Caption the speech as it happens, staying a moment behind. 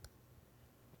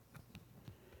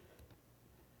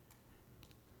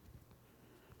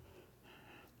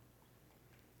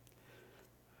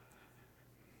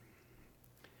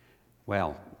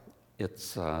Well,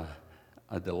 it's a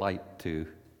delight to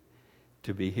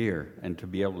be here and to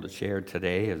be able to share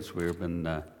today as we've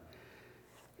been.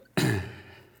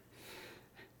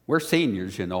 We're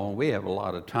seniors, and we have a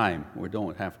lot of time. We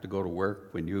don't have to go to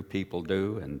work when you people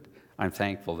do, and I'm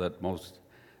thankful that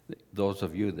those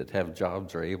of you that have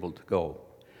jobs are able to go.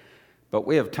 But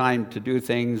we have time to do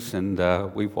things, and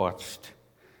we've watched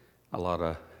a lot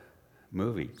of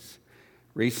movies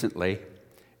recently,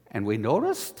 and we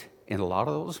noticed in a lot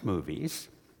of those movies,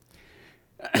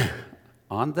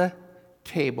 on the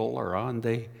table or on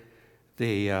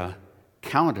the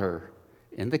counter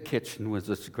in the kitchen was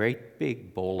this great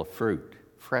big bowl of fruit,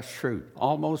 fresh fruit.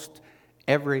 Almost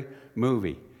every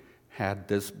movie had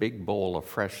this big bowl of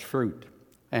fresh fruit.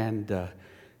 And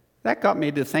that got me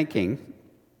to thinking,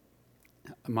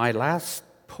 my last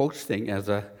posting as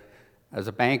a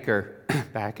banker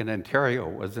back in Ontario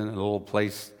was in a little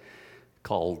place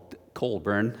called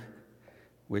Colburn,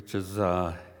 which is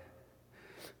on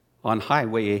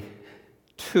Highway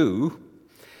 2,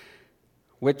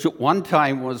 which at one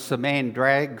time was the main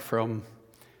drag from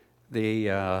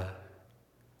the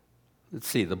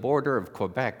border of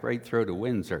Quebec right through to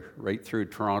Windsor, right through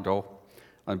Toronto,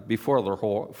 before the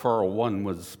 401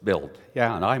 was built.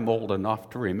 Yeah, and I'm old enough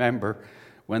to remember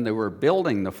when they were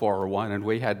building the 401 and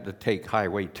we had to take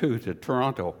Highway 2 to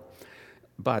Toronto.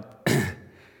 But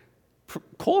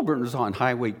Colburn is on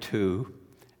Highway 2,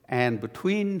 and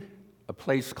between a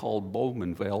place called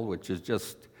Bowmanville, which is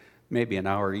just maybe an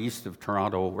hour east of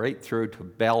Toronto, right through to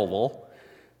Belleville,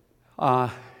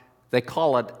 they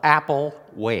call it Apple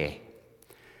Way.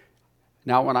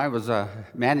 Now, when I was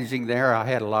managing there, I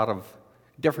had a lot of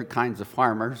different kinds of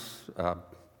farmers,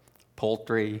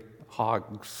 poultry,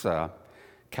 hogs,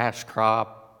 cash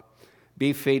crop,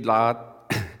 beef feedlot,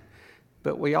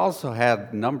 but we also had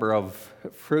a number of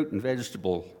fruit and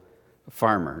vegetable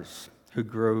farmers who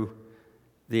grew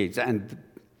these. And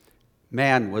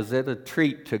man, was it a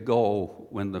treat to go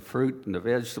when the fruit and the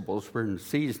vegetables were in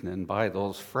season and buy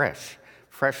those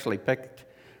freshly picked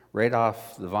right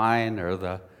off the vine or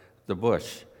the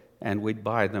bush. And we'd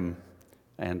buy them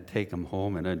and take them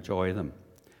home and enjoy them.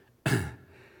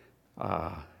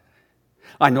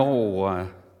 I know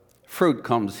fruit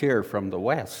comes here from the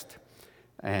West,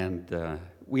 and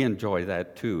we enjoy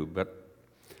that too. But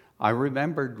I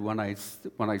remembered when I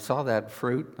saw that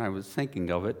fruit, I was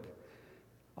thinking of it,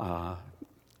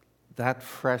 that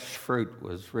fresh fruit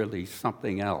was really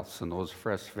something else, and those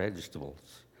fresh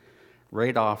vegetables,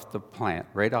 right off the plant,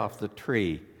 right off the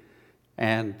tree.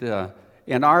 And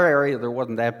in our area, there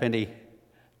wasn't that many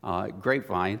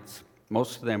grapevines.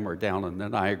 Most of them were down in the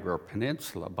Niagara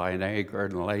Peninsula by Niagara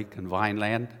Lake and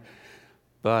Vineland.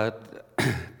 But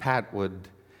Pat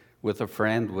with a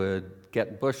friend, would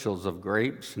get bushels of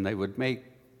grapes, and they would make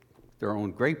their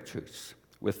own grape juice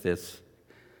with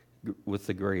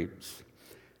the grapes.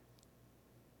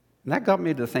 And that got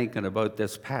me to thinking about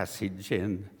this passage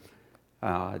in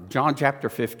John chapter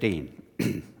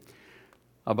 15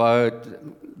 about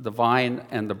the vine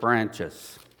and the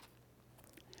branches.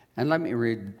 And let me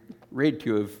read to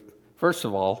you, first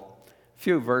of all, a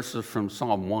few verses from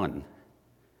Psalm 1.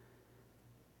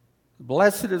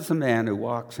 Blessed is the man who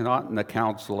walks not in the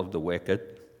counsel of the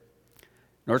wicked,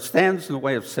 nor stands in the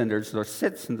way of sinners, nor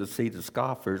sits in the seat of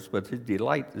scoffers, but his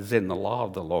delight is in the law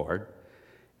of the Lord,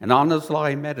 and on his law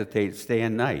he meditates day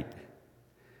and night.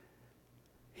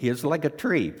 He is like a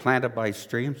tree planted by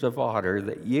streams of water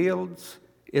that yields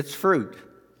its fruit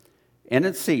in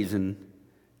its season,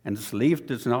 and its leaf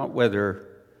does not wither,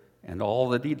 and all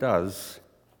that he does,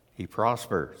 he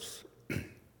prospers.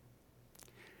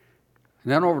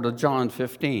 And then over to John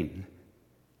 15.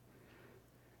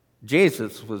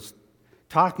 Jesus was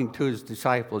talking to his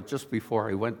disciples just before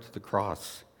he went to the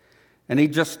cross. And he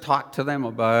just talked to them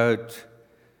about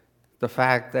the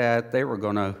fact that they were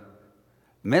going to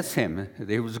miss him.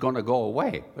 He was going to go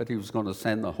away, but he was going to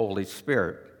send the Holy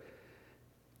Spirit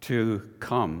to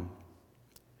come.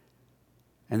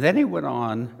 And then he went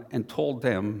on and told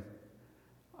them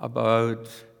about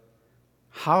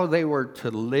how they were to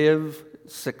live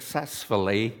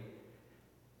successfully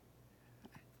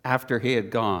after he had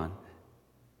gone.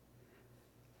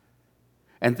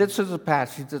 And this is a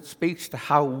passage that speaks to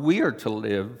how we are to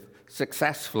live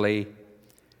successfully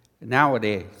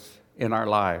nowadays in our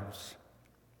lives.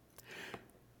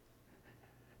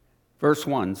 Verse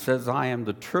 1 says, I am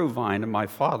the true vine, and my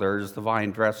Father is the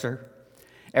vine dresser.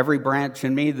 Every branch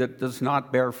in me that does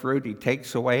not bear fruit, he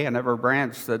takes away, and every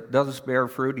branch that does bear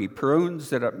fruit, he prunes,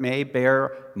 that it may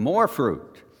bear more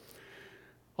fruit.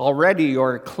 Already you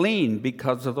are clean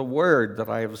because of the word that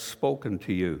I have spoken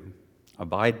to you.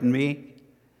 Abide in me,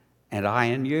 and I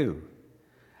in you.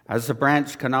 As the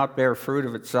branch cannot bear fruit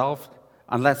of itself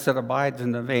unless it abides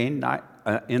in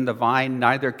the vine,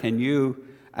 neither can you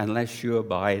unless you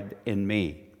abide in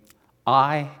me.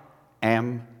 I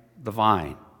am the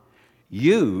vine.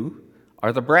 You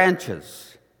are the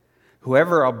branches.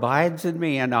 Whoever abides in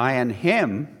me and I in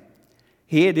him,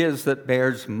 he it is that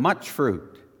bears much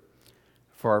fruit.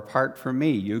 For apart from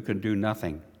me, you can do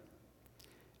nothing.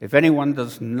 If anyone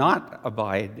does not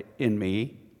abide in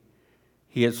me,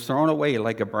 he is thrown away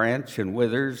like a branch and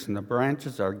withers, and the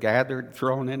branches are gathered,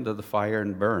 thrown into the fire,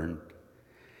 and burned.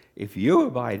 If you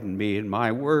abide in me, and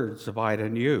my words abide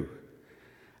in you,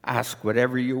 ask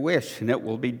whatever you wish, and it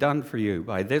will be done for you.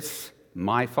 By this,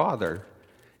 my Father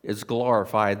is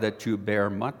glorified, that you bear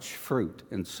much fruit,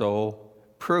 and so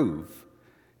prove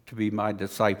to be my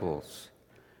disciples.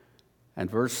 And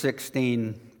verse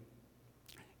 16,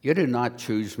 you did not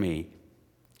choose me,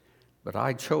 but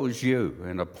I chose you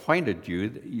and appointed you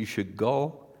that you should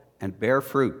go and bear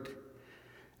fruit,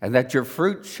 and that your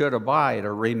fruit should abide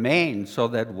or remain, so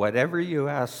that whatever you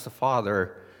ask the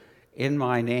Father in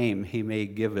my name, he may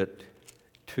give it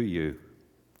to you.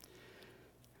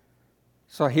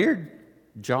 So here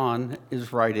John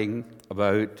is writing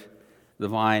about the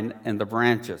vine and the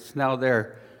branches. Now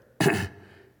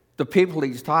the people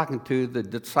he's talking to, the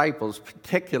disciples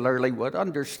particularly, would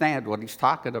understand what he's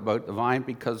talking about, the vine,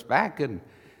 because back in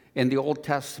the Old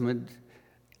Testament,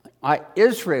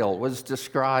 Israel was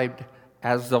described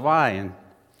as the vine.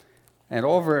 And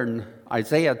over in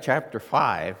Isaiah chapter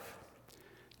 5,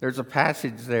 there's a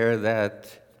passage there that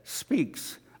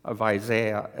speaks of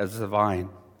Isaiah as the vine.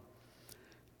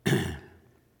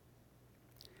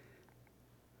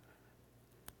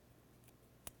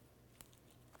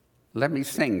 Let me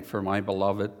sing for my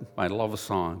beloved my love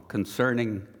song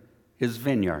concerning his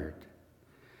vineyard.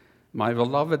 My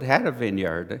beloved had a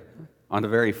vineyard on a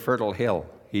very fertile hill.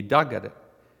 He dug it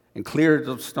and cleared it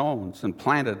of stones and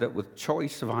planted it with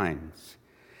choice vines.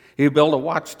 He built a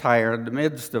watchtower in the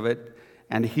midst of it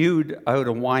and hewed out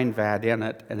a wine vat in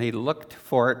it, and he looked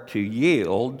for it to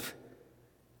yield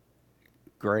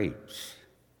grapes.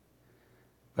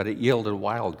 But it yielded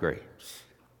wild grapes.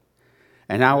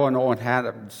 And now when O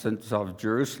inhabitants of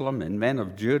Jerusalem and men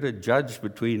of Judah judged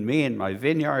between me and my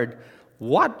vineyard,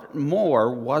 what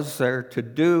more was there to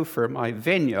do for my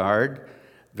vineyard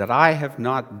that I have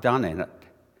not done in it?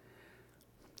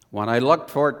 When I looked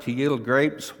for it to yield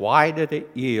grapes, why did it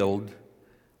yield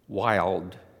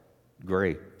wild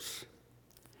grapes?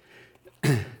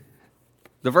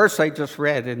 The verse I just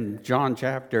read in John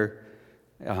chapter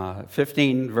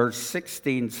 15, verse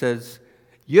 16 says,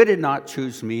 you did not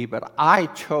choose me, but I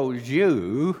chose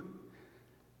you,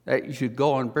 that you should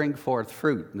go and bring forth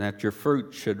fruit, and that your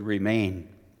fruit should remain.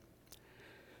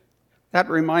 That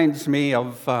reminds me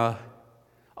of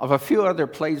a few other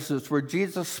places where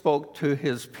Jesus spoke to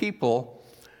his people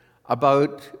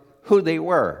about who they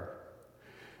were.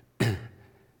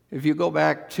 If you go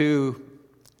back to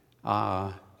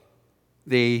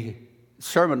the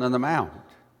Sermon on the Mount,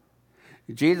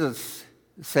 Jesus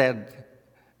said,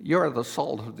 you're the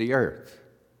salt of the earth.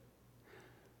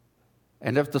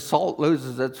 And if the salt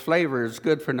loses its flavor, it's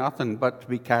good for nothing but to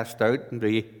be cast out and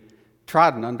be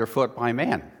trodden underfoot by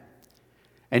men.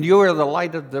 And you are the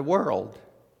light of the world.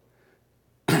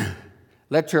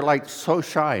 Let your light so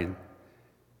shine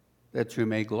that you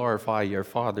may glorify your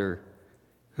Father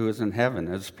who is in heaven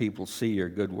as people see your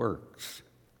good works.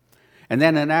 And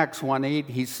then in Acts 1:8,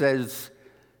 he says,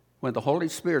 when the Holy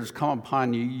Spirit has come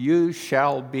upon you, you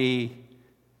shall be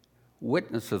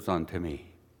witnesses unto me.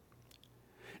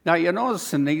 Now you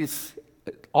notice in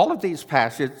all of these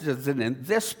passages, and in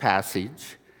this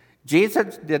passage,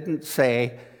 Jesus didn't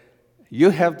say,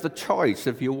 you have the choice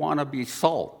if you want to be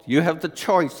salt. You have the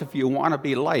choice if you want to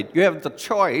be light. You have the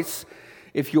choice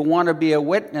if you want to be a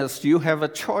witness. You have a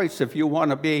choice if you want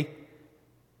to be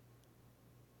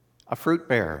a fruit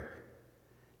bearer.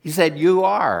 He said, you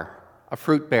are a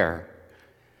fruit bearer.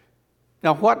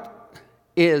 Now what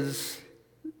is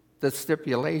the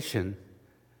stipulation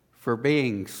for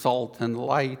being salt and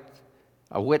light,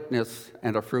 a witness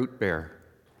and a fruit bearer?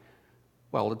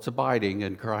 Well, it's abiding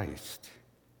in Christ.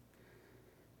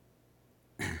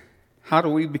 How do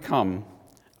we become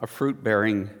a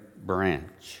fruit-bearing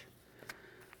branch?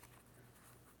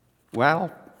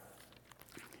 Well,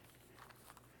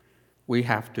 we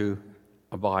have to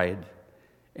abide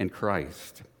in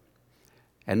Christ.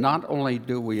 And not only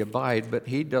do we abide, but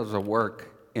he does a work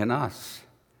in us,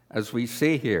 as we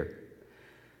see here.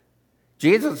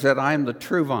 Jesus said, I am the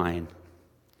true vine.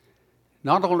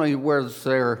 Not only was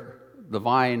there the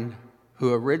vine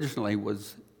who originally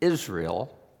was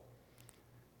Israel,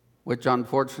 which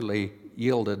unfortunately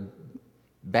yielded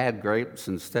bad grapes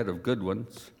instead of good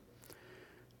ones.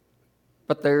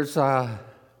 But there's a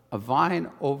vine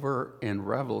over in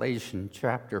Revelation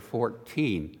chapter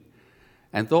 14.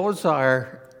 And those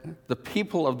are the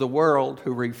people of the world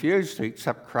who refuse to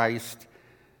accept Christ,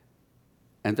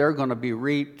 and they're going to be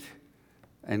reaped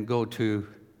and go to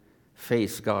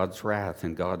face God's wrath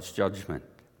and God's judgment.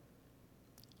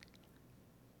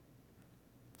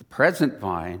 The present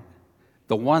vine,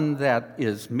 the one that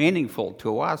is meaningful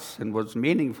to us and was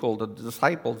meaningful to the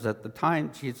disciples at the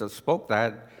time Jesus spoke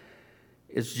that,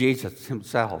 is Jesus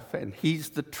himself, and he's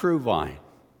the true vine.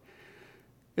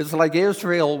 It's like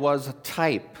Israel was a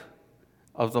type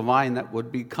of the vine that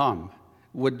would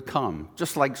come,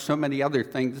 just like so many other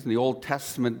things in the Old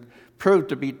Testament proved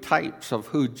to be types of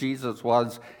who Jesus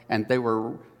was, and they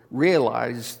were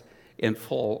realized in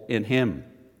full in him.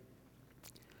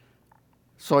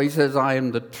 So he says, I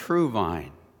am the true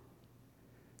vine,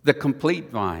 the complete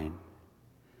vine,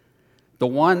 the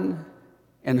one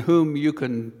in whom you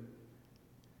can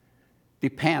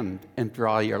depend and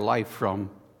draw your life from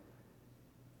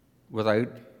without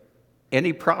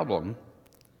any problem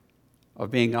of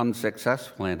being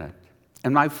unsuccessful in it.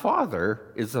 And my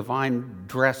Father is a vine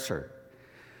dresser,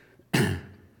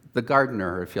 the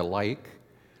gardener, if you like,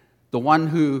 the one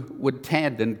who would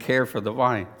tend and care for the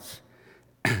vines.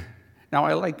 Now,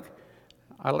 I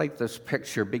like this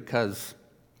picture because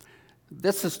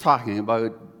this is talking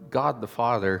about God the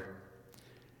Father,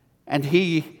 and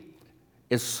he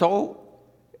is so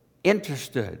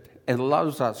interested and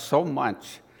loves us so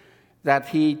much that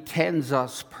he tends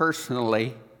us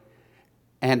personally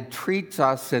and treats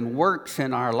us and works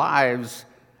in our lives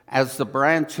as the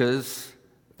branches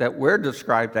that we're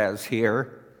described as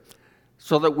here,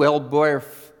 so that we'll bear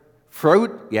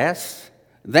fruit, yes,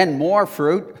 then more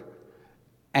fruit,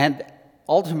 and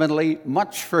ultimately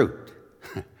much fruit.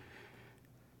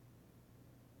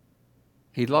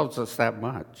 He loves us that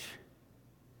much.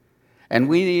 And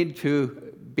we need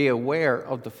to be aware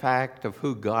of the fact of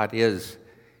who God is.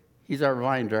 He's our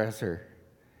vine dresser.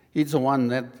 He's the one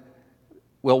that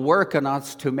will work on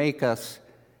us to make us.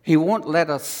 He won't let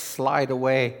us slide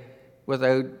away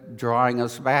without drawing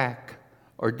us back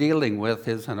or dealing with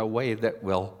us in a way that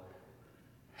will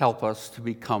help us to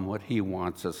become what he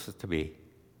wants us to be.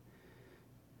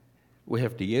 We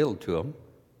have to yield to him.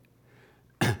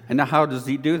 And now how does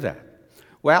he do that?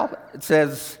 Well, it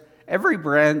says, every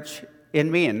branch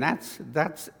in me, and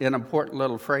that's an important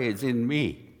little phrase, in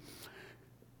me.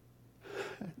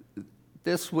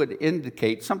 This would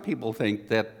indicate, some people think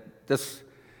that this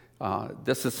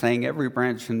is saying every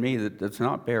branch in me that does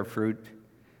not bear fruit,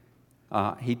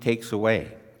 he takes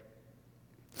away.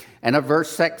 And in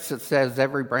verse 6 it says,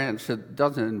 every branch that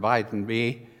doesn't abide in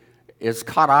me is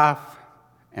cut off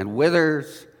and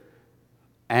withers,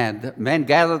 and men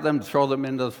gather them, throw them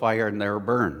into the fire, and they're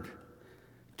burned.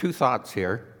 Two thoughts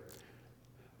here.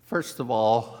 First of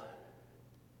all,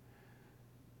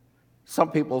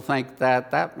 some people think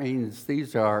that means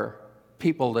these are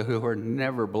people who are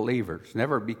never believers,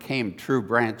 never became true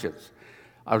branches,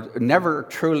 never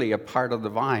truly a part of the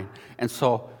vine, and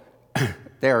so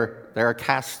they're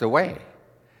cast away.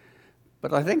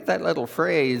 But I think that little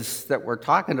phrase that we're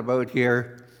talking about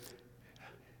here,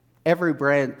 every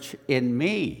branch in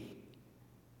me,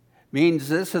 means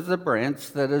this is a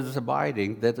branch that is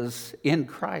abiding, that is in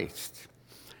Christ.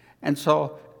 And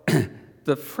so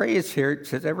the phrase here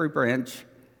says, every branch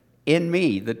in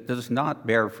me that does not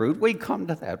bear fruit. We come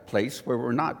to that place where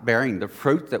we're not bearing the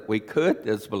fruit that we could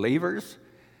as believers.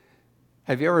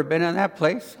 Have you ever been in that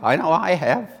place? I know I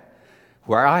have.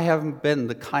 Where I haven't been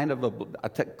the kind of a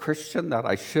Christian that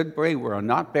I should be, where I'm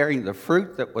not bearing the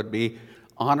fruit that would be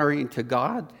honoring to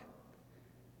God.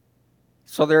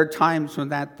 So there are times when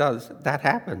that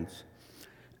happens.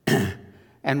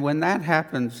 And when that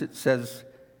happens, it says,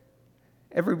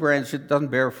 every branch that doesn't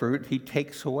bear fruit, he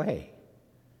takes away.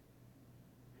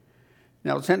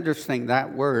 Now, it's interesting,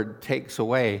 that word, takes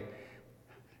away,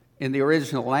 in the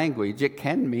original language, it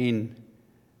can mean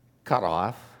cut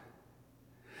off,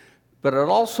 but it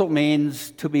also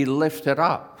means to be lifted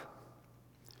up.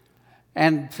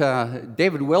 And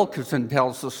David Wilkerson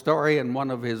tells the story in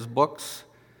one of his books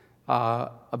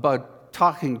about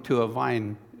talking to a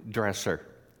vine dresser.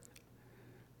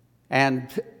 And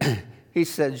he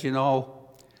says,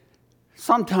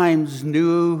 sometimes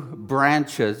new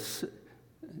branches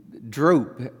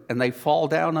droop and they fall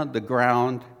down on the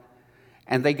ground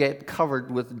and they get covered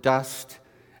with dust.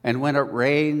 And when it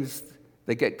rains,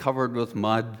 they get covered with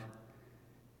mud.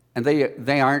 And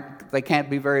they can't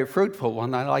be very fruitful,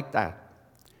 and I like that.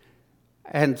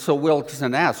 And so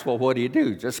Wilkerson asks, well, what do you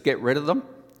do? Just get rid of them?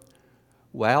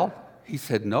 Well, He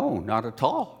said, no, not at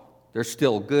all. They're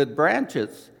still good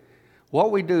branches.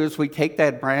 What we do is we take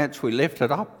that branch, we lift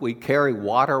it up, we carry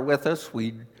water with us,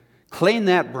 we clean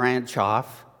that branch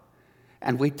off,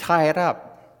 and we tie it up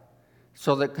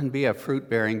so that it can be a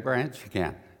fruit-bearing branch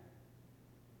again.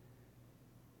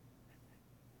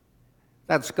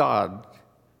 That's God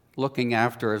looking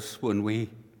after us when we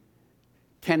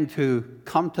tend to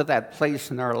come to that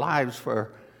place in our lives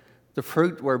where the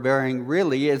fruit we're bearing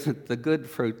really isn't the good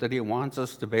fruit that He wants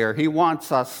us to bear. He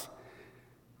wants us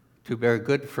to bear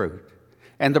good fruit.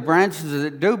 And the branches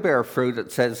that do bear fruit,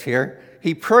 it says here,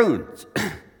 He prunes.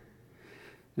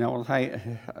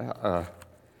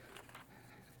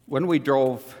 When we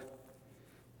drove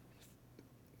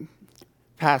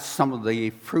past some of the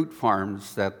fruit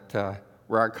farms that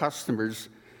were our customers,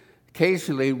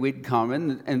 occasionally we'd come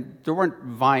in, and there weren't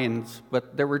vines,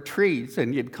 but there were trees,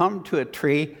 and you'd come to a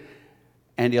tree,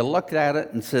 and you looked at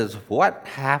it and says, what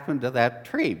happened to that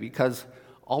tree? Because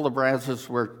all the branches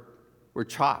were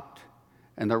chopped,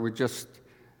 and there were just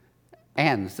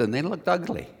ends, and they looked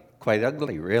ugly, quite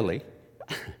ugly, really.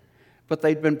 But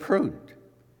they'd been pruned.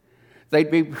 They'd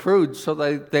be pruned so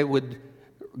that they would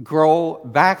grow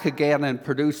back again and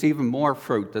produce even more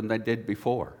fruit than they did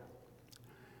before.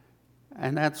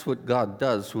 And that's what God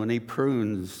does when He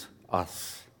prunes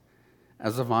us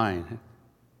as a vine.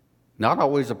 Not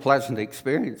always a pleasant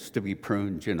experience to be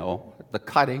pruned, the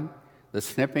cutting, the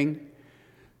snipping.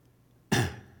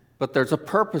 But there's a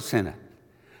purpose in it.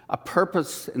 A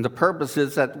purpose, and the purpose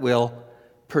is that we'll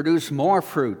produce more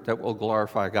fruit that will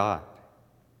glorify God.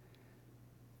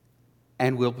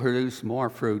 And we'll produce more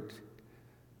fruit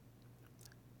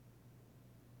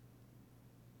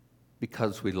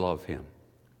because we love Him.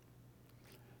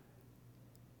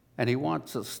 And He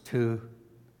wants us to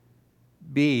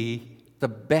be the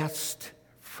best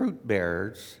fruit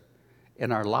bearers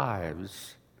in our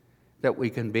lives that we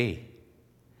can be.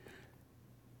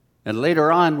 And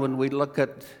later on, when we look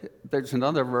at, there's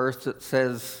another verse that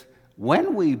says,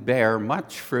 when we bear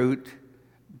much fruit,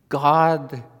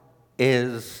 God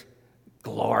is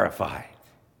glorified.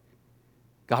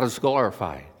 God is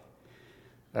glorified.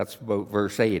 That's about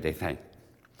verse 8, I think.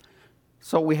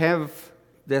 So we have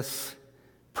this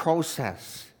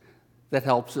process that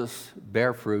helps us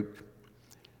bear fruit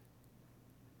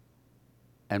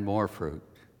and more fruit.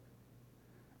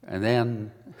 And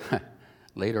then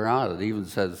later on, it even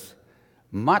says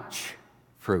much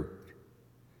fruit.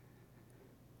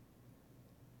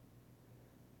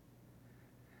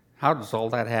 How does all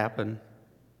that happen?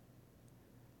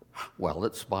 Well,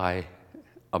 it's by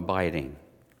abiding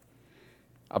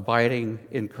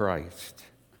in Christ.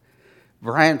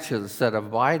 Branches that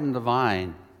abide in the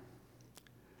vine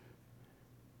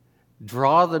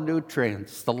draw the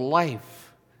nutrients, the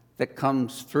life that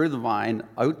comes through the vine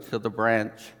out to the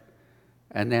branch,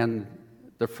 and then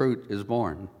the fruit is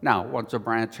born. Now, once a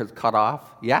branch is cut off,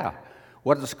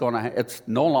 it's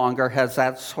no longer has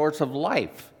that source of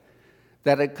life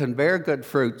that it can bear good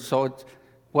fruit. So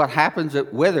what happens,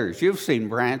 it withers. You've seen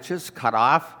branches cut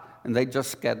off, and they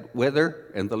just get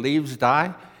wither, and the leaves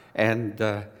die, and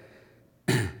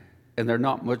they're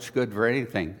not much good for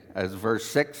anything. As verse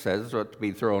 6 says, to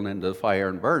be thrown into the fire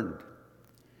and burned.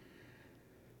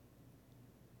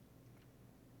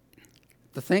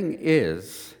 The thing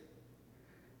is,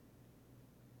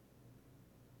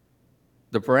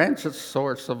 the branch's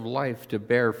source of life to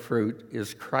bear fruit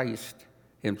is Christ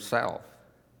Himself.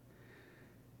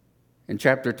 In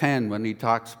chapter 10, when He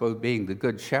talks about being the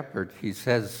good shepherd, He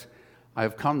says,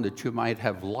 I've come that you might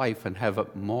have life and have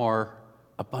it more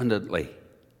abundantly.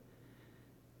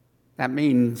 That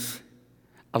means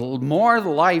more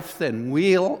life than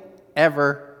we'll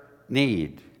ever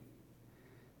need.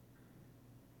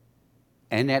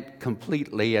 And yet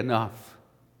completely enough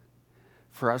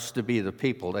for us to be the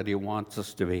people that He wants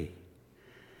us to be.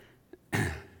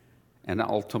 And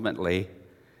ultimately,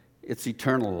 it's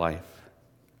eternal life.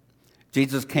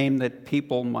 Jesus came that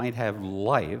people might have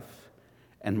life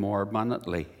and more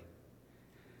abundantly,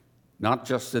 not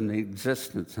just in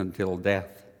existence until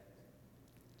death.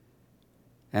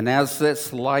 And as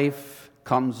this life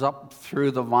comes up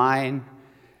through the vine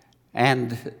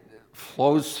and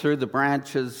flows through the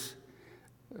branches,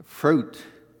 fruit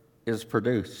is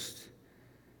produced,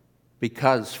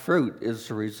 because fruit is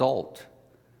the result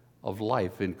of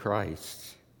life in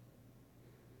Christ.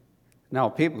 Now,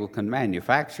 people can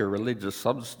manufacture religious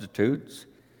substitutes,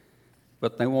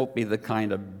 but they won't be the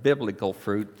kind of biblical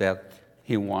fruit that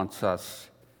He wants us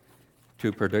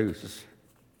to produce.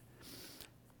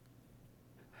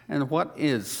 And what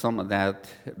is some of that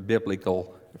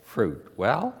biblical fruit?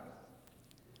 Well,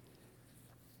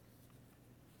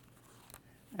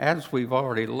 as we've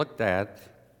already looked at,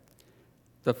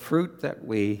 the fruit that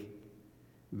we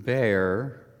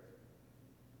bear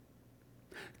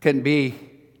can be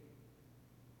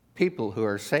people who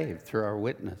are saved through our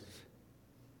witness.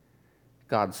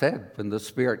 God said, when the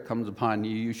Spirit comes upon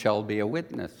you, you shall be a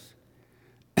witness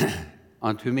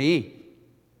unto me.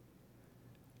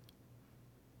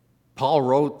 Paul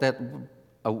wrote that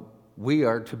we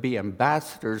are to be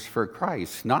ambassadors for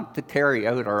Christ, not to carry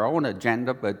out our own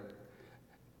agenda, but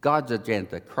God's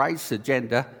agenda, Christ's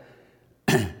agenda,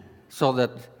 so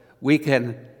that we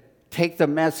can take the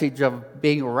message of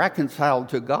being reconciled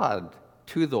to God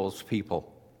to those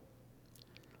people.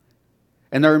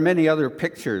 And there are many other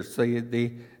pictures.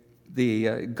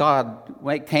 God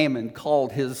came and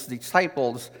called his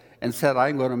disciples and said,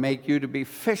 I'm going to make you to be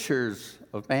fishers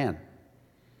of men.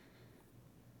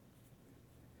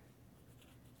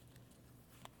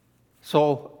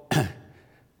 So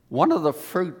one of the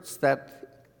fruits that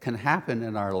can happen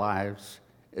in our lives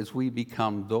is we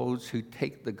become those who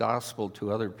take the gospel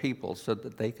to other people so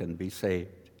that they can be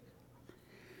saved.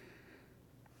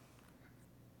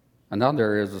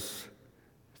 Another is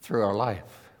through our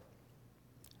life.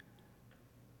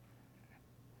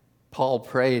 Paul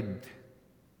prayed,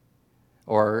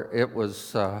 or it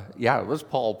was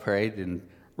Paul prayed in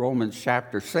Romans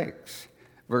chapter 6,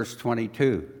 verse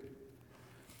 22.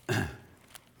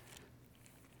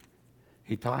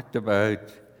 He talked about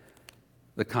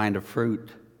the kind of fruit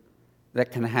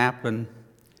that can happen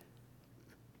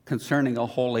concerning a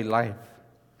holy life.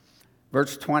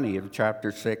 Verse 20 of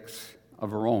chapter 6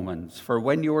 of Romans, for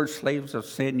when you were slaves of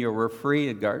sin, you were free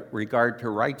in regard to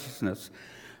righteousness.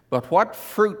 But what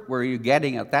fruit were you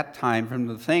getting at that time from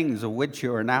the things of which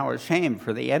you are now ashamed?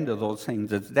 For the end of those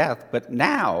things is death. But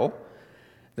now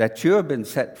that you have been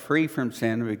set free from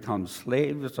sin and become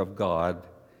slaves of God,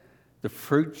 the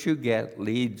fruit you get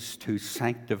leads to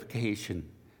sanctification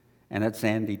and its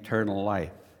end, eternal life.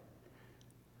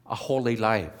 A holy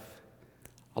life.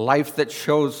 A life that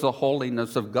shows the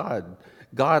holiness of God.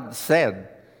 God said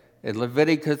in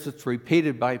Leviticus, it's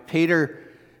repeated by Peter,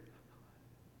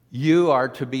 you are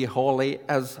to be holy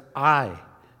as I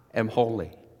am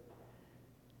holy.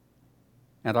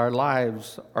 And our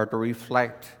lives are to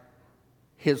reflect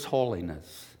his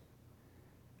holiness.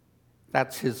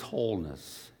 That's his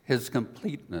wholeness, his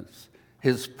completeness,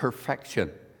 his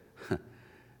perfection.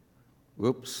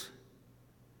 Whoops.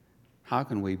 How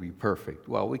can we be perfect?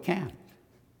 Well, we can't.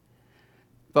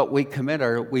 But we commit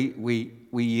we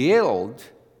yield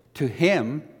to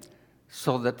him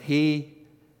so that he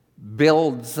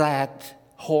builds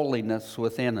that holiness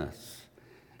within us,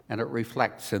 and it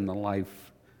reflects in the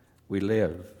life we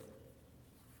live.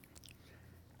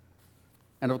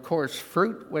 And of course,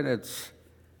 fruit when it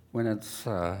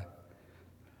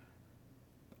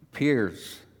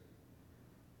appears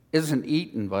isn't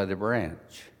eaten by the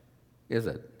branch, is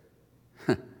it?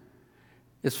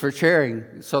 It's for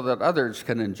sharing so that others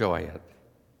can enjoy it.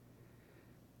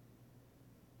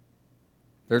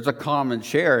 There's a common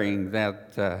sharing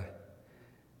that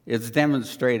is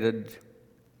demonstrated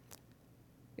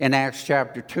in Acts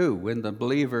chapter 2 when the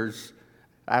believers,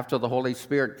 after the Holy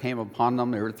Spirit came upon them,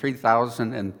 there were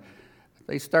 3,000, and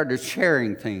they started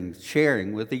sharing things,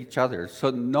 sharing with each other,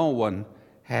 so no one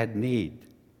had need.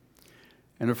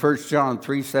 And in 1 John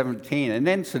 3:17, and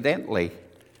incidentally,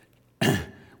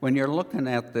 when you're looking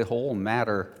at the whole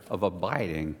matter of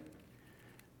abiding,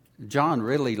 John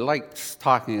really likes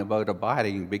talking about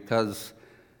abiding because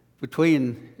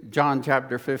between John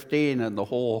chapter 15 and the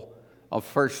whole of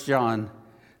 1 John,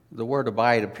 the word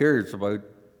abide appears about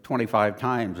 25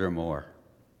 times or more.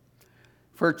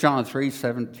 1 John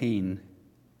 3:17,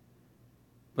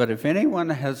 but if anyone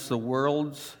has the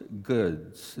world's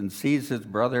goods and sees his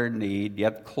brother in need,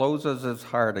 yet closes his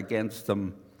heart against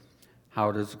them, how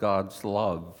does God's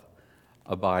love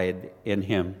abide in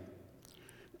him?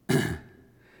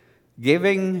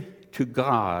 Giving to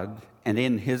God and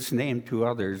in his name to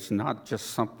others, not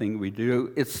just something we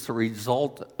do, it's the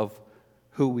result of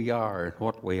who we are and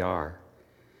what we are.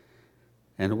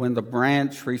 And when the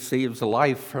branch receives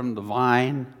life from the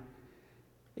vine,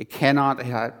 it cannot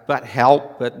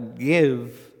help but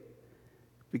give,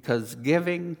 because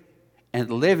giving and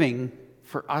living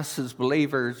for us as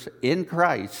believers in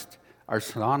Christ are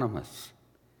synonymous.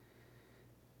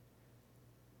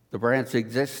 The branch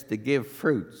exists to give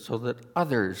fruit so that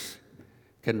others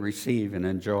can receive and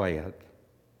enjoy it.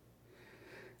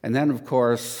 And then, of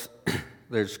course,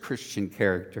 there's Christian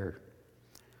character.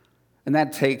 And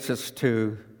that takes us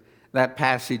to that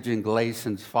passage in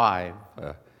Galatians 5.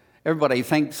 Everybody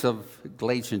thinks of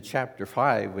Galatians chapter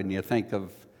 5 when you think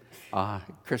of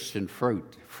Christian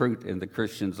fruit in the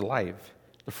Christian's life.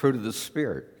 the fruit of the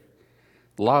Spirit: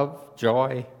 love,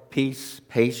 joy, peace,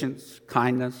 patience,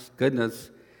 kindness, goodness,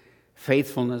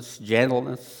 faithfulness,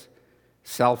 gentleness,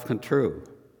 self-control.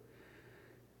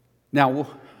 Now,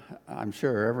 I'm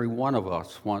sure every one of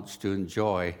us wants to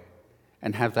enjoy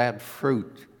and have that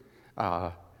fruit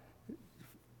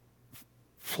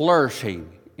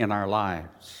flourishing in our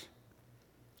lives.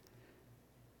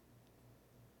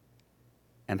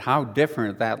 And how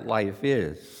different that life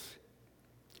is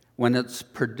when it's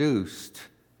produced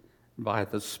by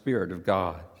the Spirit of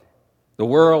God. The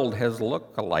world has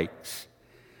lookalikes,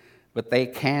 but they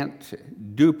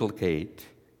can't duplicate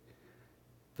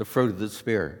the fruit of the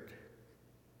Spirit.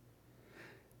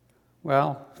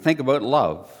 Well, think about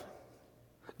love.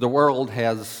 The world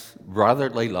has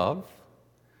brotherly love.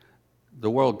 The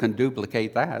world can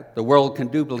duplicate that. The world can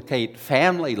duplicate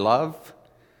family love.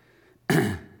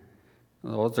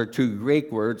 Those are two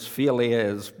Greek words. Philia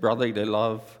is brotherly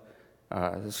love.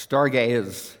 Storge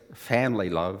is family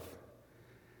love.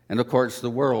 And of course, a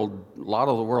lot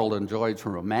of the world enjoys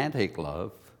romantic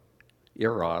love,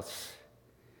 eros.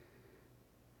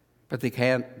 But they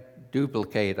can't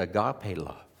duplicate agape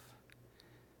love.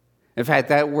 In fact,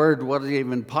 that word wasn't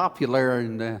even popular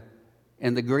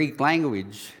in the Greek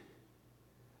language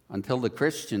until the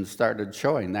Christians started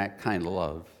showing that kind of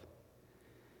love.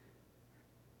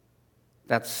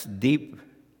 That's deep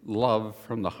love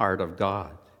from the heart of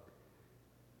God,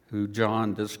 who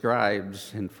John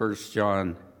describes in 1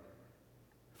 John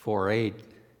 4:8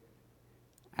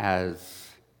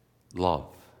 as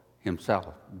love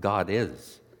himself. God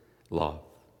is love.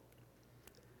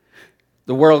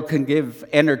 The world can give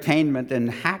entertainment and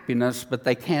happiness, but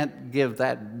they can't give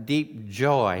that deep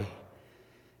joy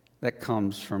that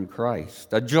comes from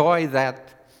Christ. A joy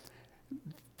that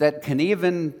can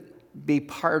even be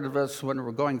part of us when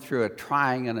we're going through a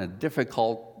trying and a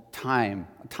difficult time,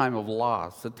 a time of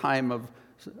loss, a time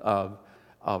of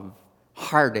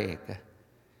heartache,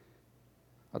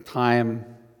 a time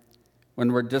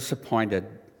when we're disappointed,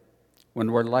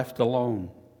 when we're left alone.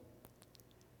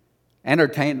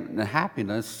 Entertainment and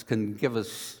happiness can give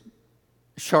us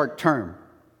short-term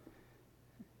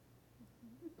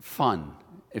fun,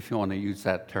 if you want to use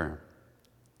that term.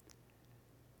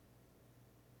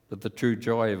 But the true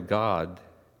joy of God,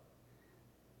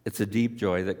 it's a deep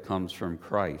joy that comes from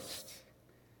Christ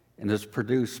and is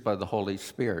produced by the Holy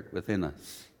Spirit within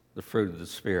us, the fruit of the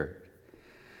Spirit.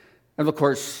 And of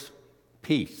course,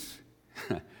 peace.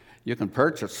 You can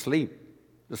purchase sleep.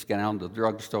 Just get down to the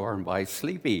drugstore and buy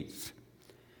Sleepies.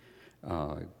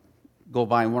 Go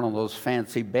buy one of those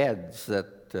fancy beds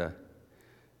that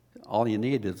all you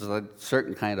need is a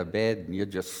certain kind of bed, and you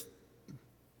just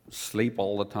sleep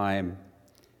all the time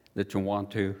that you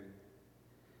want to.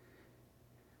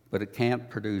 But it can't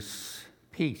produce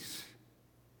peace.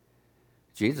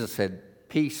 Jesus said,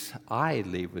 "Peace I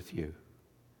leave with you.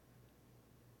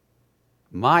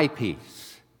 My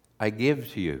peace I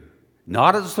give to you.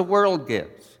 Not as the world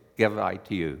gives, give I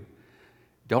to you.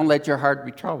 Don't let your heart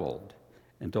be troubled,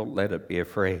 and don't let it be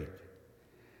afraid."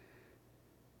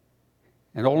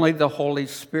 And only the Holy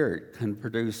Spirit can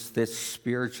produce this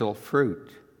spiritual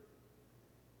fruit.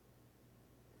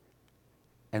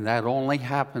 And that only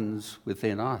happens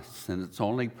within us, and it's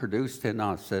only produced in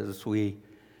us as we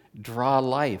draw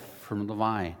life from the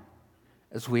vine,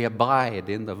 as we abide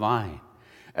in the vine,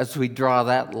 as we draw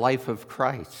that life of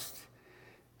Christ.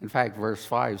 In fact, verse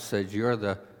 5 says,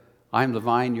 I'm the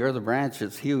vine, you're the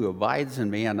branches. He who abides in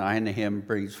me and I in him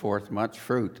brings forth much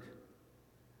fruit.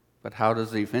 But how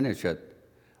does he finish it?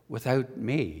 Without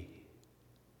me,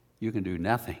 you can do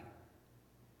nothing.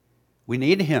 We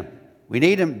need him. We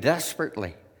need him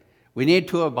desperately. We need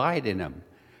to abide in him.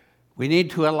 We need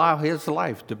to allow his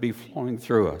life to be flowing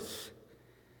through us.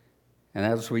 And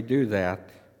as we do that,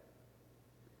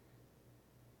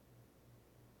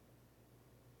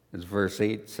 as verse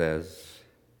 8 says,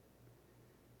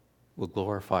 we'll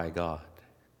glorify God.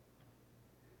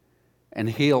 And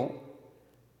he'll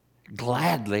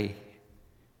gladly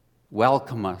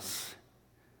welcome us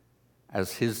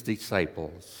as his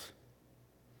disciples,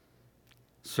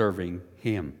 serving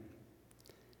him.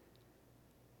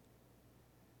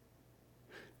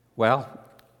 Well,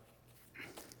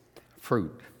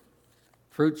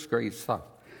 fruit's great stuff.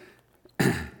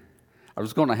 I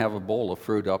was going to have a bowl of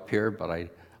fruit up here, but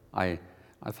I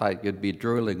thought you'd be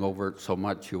drooling over it so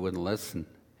much you wouldn't listen.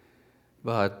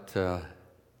 But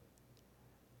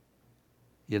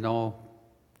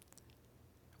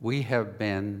we have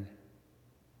been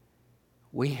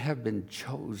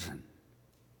chosen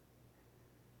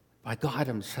by God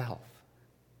himself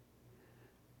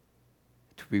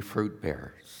to be fruit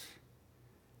bearers.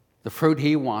 the fruit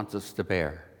he wants us to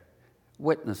bear.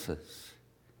 Witnesses,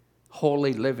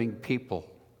 holy living people,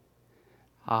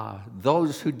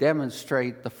 those who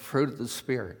demonstrate the fruit of the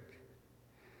Spirit,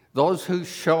 those who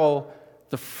show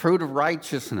the fruit of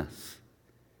righteousness.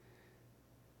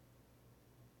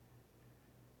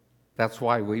 That's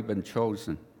why we've been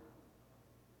chosen.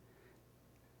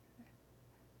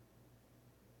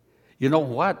 You know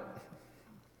what?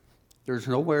 There's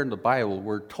nowhere in the Bible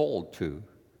we're told to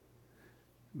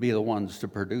be the ones to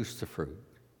produce the fruit.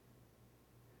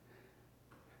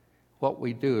 What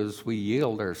we do is we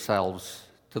yield ourselves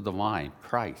to the vine,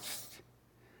 Christ,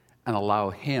 and allow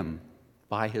him,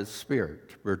 by his Spirit,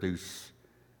 to produce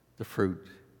the fruit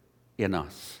in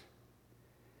us.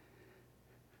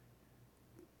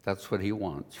 That's what he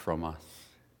wants from us.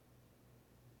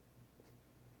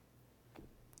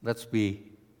 Let's be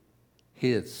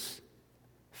his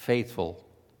faithful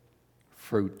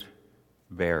fruit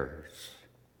bearers.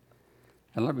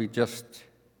 And let me just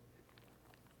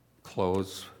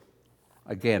close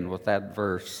again with that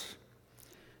verse.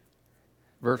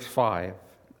 Verse 5.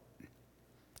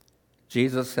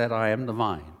 Jesus said, I am the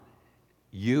vine.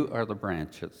 You are the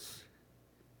branches.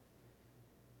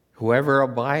 Whoever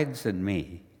abides in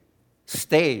me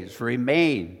stays,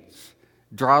 remains,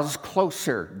 draws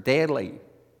closer daily,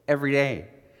 every day.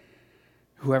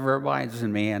 Whoever abides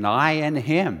in me and I in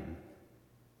him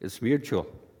is mutual.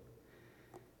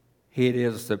 He it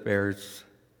is that bears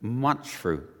much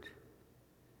fruit.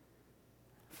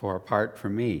 For apart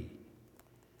from me,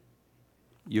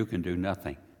 you can do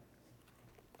nothing.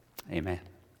 Amen.